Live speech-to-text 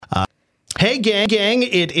Hey, gang,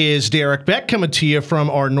 it is Derek Beck coming to you from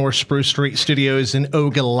our North Spruce Street studios in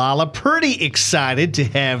Ogallala. Pretty excited to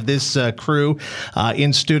have this crew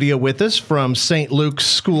in studio with us from St. Luke's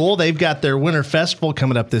School. They've got their Winter Festival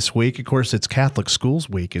coming up this week. Of course, it's Catholic Schools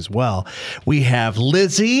Week as well. We have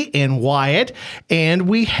Lizzy and Wyatt, and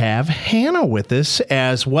we have Hannah with us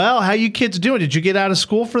as well. How you kids doing? Did you get out of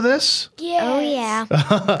school for this? Yes. Oh, yeah.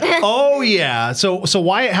 Oh, yeah. So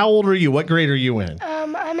Wyatt, how old are you? What grade are you in?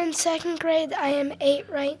 I'm in second grade. I am 8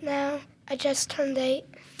 right now. I just turned 8.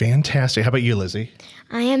 Fantastic. How about you, Lizzy?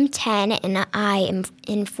 I am 10, and I am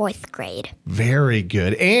in 4th grade. Very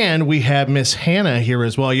good. And we have Miss Hannah here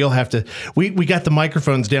as well. You'll have to, we got the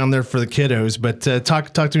microphones down there for the kiddos, but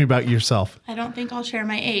talk to me about yourself. I don't think I'll share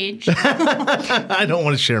my age. I don't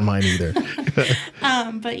want to share mine either.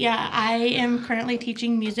 But yeah, I am currently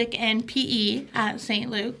teaching music and PE at St.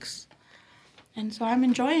 Luke's. And so I'm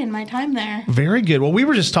enjoying my time there. Very good. Well, we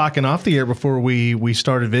were just talking off the air before we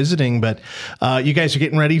started visiting, but you guys are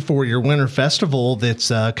getting ready for your Winter Festival that's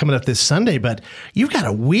coming up this Sunday, but you've got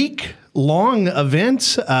a week-long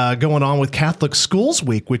event going on with Catholic Schools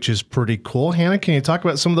Week, which is pretty cool. Hannah, can you talk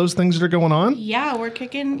about some of those things that are going on? Yeah, we're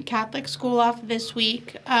kicking Catholic school off this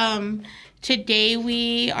week. Today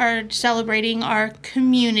we are celebrating our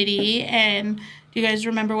community, and do you guys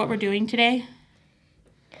remember what we're doing today?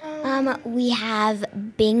 We have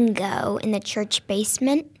bingo in the church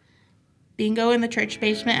basement. Bingo in the church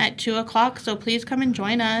basement at 2 o'clock, so please come and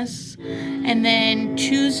join us. And then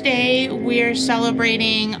Tuesday, we're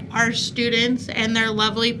celebrating our students and their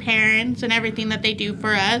lovely parents and everything that they do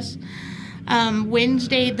for us.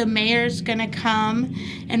 Wednesday, the mayor's going to come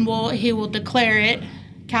and he will declare it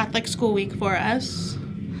Catholic School Week for us.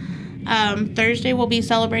 Thursday, we'll be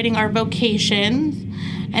celebrating our vocations.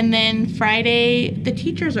 And then Friday, the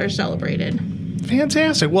teachers are celebrated.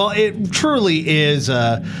 Fantastic. Well, it truly is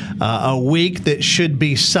a week that should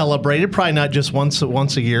be celebrated. Probably not just once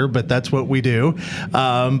a year, but that's what we do.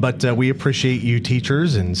 But we appreciate you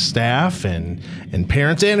teachers and staff and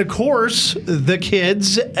parents and, of course, the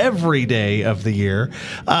kids every day of the year.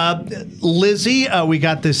 Lizzy, we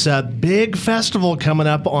got this big festival coming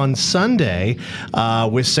up on Sunday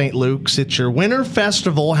with St. Luke's. It's your Winter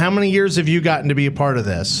Festival. How many years have you gotten to be a part of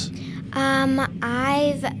this?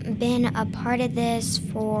 I've been a part of this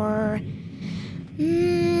for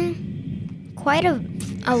quite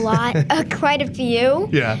a lot, quite a few.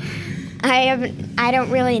 Yeah. I don't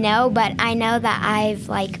really know, but I know that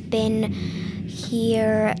I've been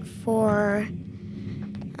here for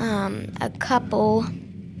a couple.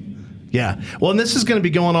 Yeah. Well, and this is going to be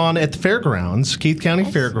going on at the fairgrounds, Keith County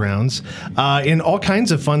Fairgrounds, and all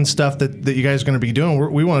kinds of fun stuff that you guys are going to be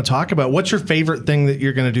doing. We want to talk about. What's your favorite thing that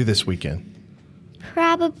you're going to do this weekend?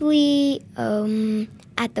 Probably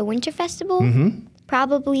at the Winter Festival. Mm-hmm.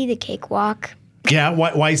 Probably the cakewalk. Yeah.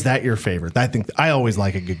 Why is that your favorite? I always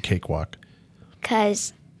like a good cakewalk.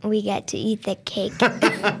 Because we get to eat the cake.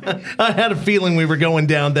 I had a feeling we were going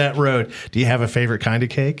down that road. Do you have a favorite kind of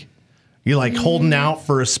cake? You holding out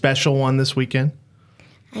for a special one this weekend?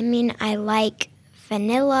 I mean, I like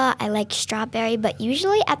vanilla, I like strawberry, but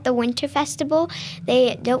usually at the Winter Festival,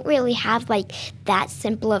 they don't really have that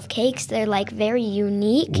simple of cakes. They're very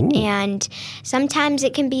unique. Ooh. And sometimes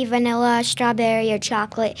it can be vanilla, strawberry, or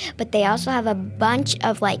chocolate, but they also have a bunch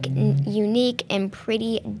of unique and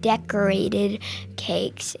pretty decorated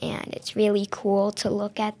cakes, and it's really cool to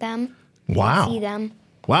look at them. Wow. And see them.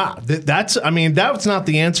 Wow, that's not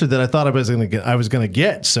the answer that I thought I was going to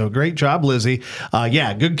get. So great job, Lizzy.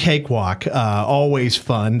 Yeah, good cakewalk. Always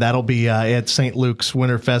fun. That'll be at St. Luke's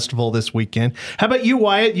Winter Festival this weekend. How about you,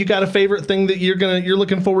 Wyatt? You got a favorite thing that you're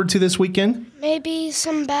looking forward to this weekend? Maybe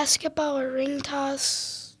some basketball or ring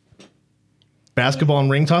toss. Basketball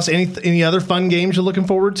and ring toss. Any other fun games you're looking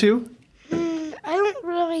forward to? I don't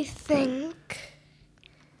really think.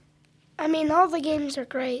 I mean, all the games are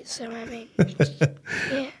great, so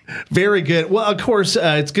yeah. Very good. Well, of course,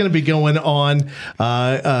 it's going to be going on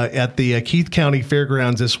at the Keith County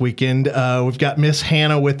Fairgrounds this weekend. We've got Miss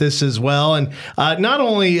Hannah with us as well. And not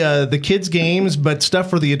only the kids' games, but stuff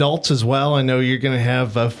for the adults as well. I know you're going to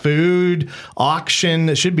have a food auction.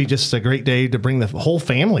 It should be just a great day to bring the whole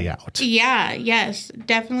family out. Yeah, yes.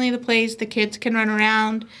 Definitely the place the kids can run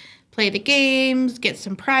around, play the games, get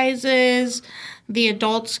some prizes. The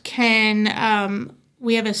adults can,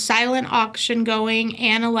 we have a silent auction going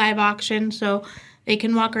and a live auction, so they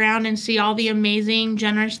can walk around and see all the amazing,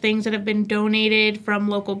 generous things that have been donated from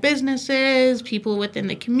local businesses, people within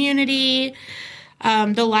the community.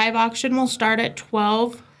 The live auction will start at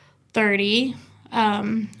 12:30.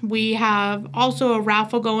 We have also a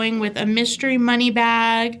raffle going with a mystery money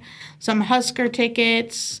bag, some Husker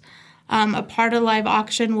tickets, A part of live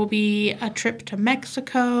auction will be a trip to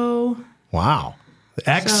Mexico. Wow.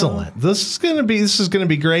 Excellent. This is going to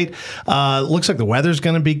be great. Looks like the weather's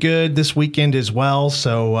going to be good this weekend as well.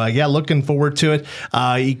 So looking forward to it.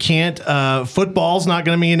 You can't. Football's not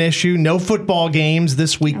going to be an issue. No football games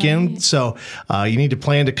this weekend. Right. So you need to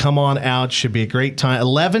plan to come on out. Should be a great time.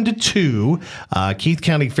 11 to 2, Keith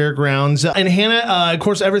County Fairgrounds. And Hannah, of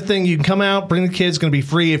course, everything you can come out, bring the kids. Going to be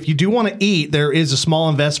free. If you do want to eat, there is a small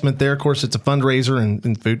investment there. Of course, it's a fundraiser,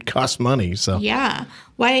 and food costs money. So yeah.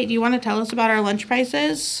 Wyatt, do you want to tell us about our lunch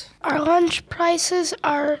prices? Our lunch prices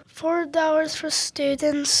are $4 for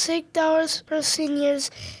students, $6 for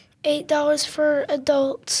seniors, $8 for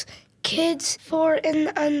adults. Kids 4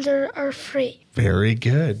 and under are free. Very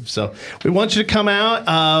good. So we want you to come out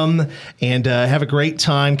and have a great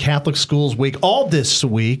time. Catholic Schools Week, all this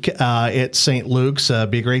week at St. Luke's.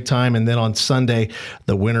 Be a great time. And then on Sunday,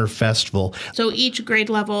 the Winter Festival. So each grade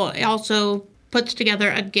level also puts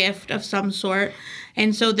together a gift of some sort.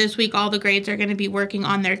 And so this week, all the grades are going to be working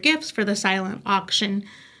on their gifts for the silent auction,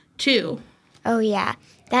 too. Oh, yeah.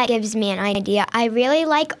 That gives me an idea. I really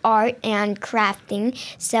like art and crafting,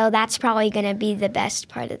 so that's probably going to be the best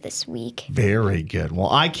part of this week. Very good. Well,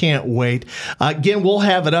 I can't wait. Again, we'll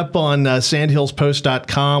have it up on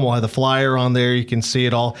sandhillspost.com. We'll have the flyer on there. You can see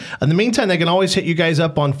it all. In the meantime, they can always hit you guys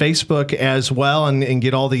up on Facebook as well and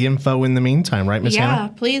get all the info in the meantime, right, Miss Hannah?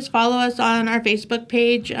 Yeah, please follow us on our Facebook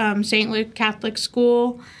page, St. Luke Catholic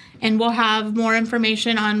School. And we'll have more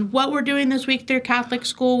information on what we're doing this week through Catholic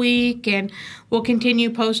School Week, and we'll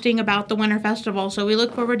continue posting about the Winter Festival. So we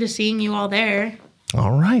look forward to seeing you all there.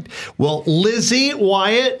 All right. Well, Lizzy,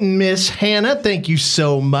 Wyatt, and Miss Hannah, thank you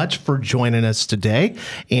so much for joining us today.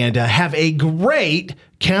 And have a great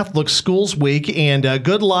Catholic Schools Week, and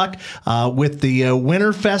good luck with the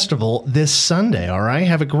Winter Festival this Sunday, all right?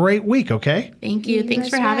 Have a great week, okay? Thank you. Thanks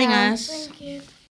for having us. Thank you.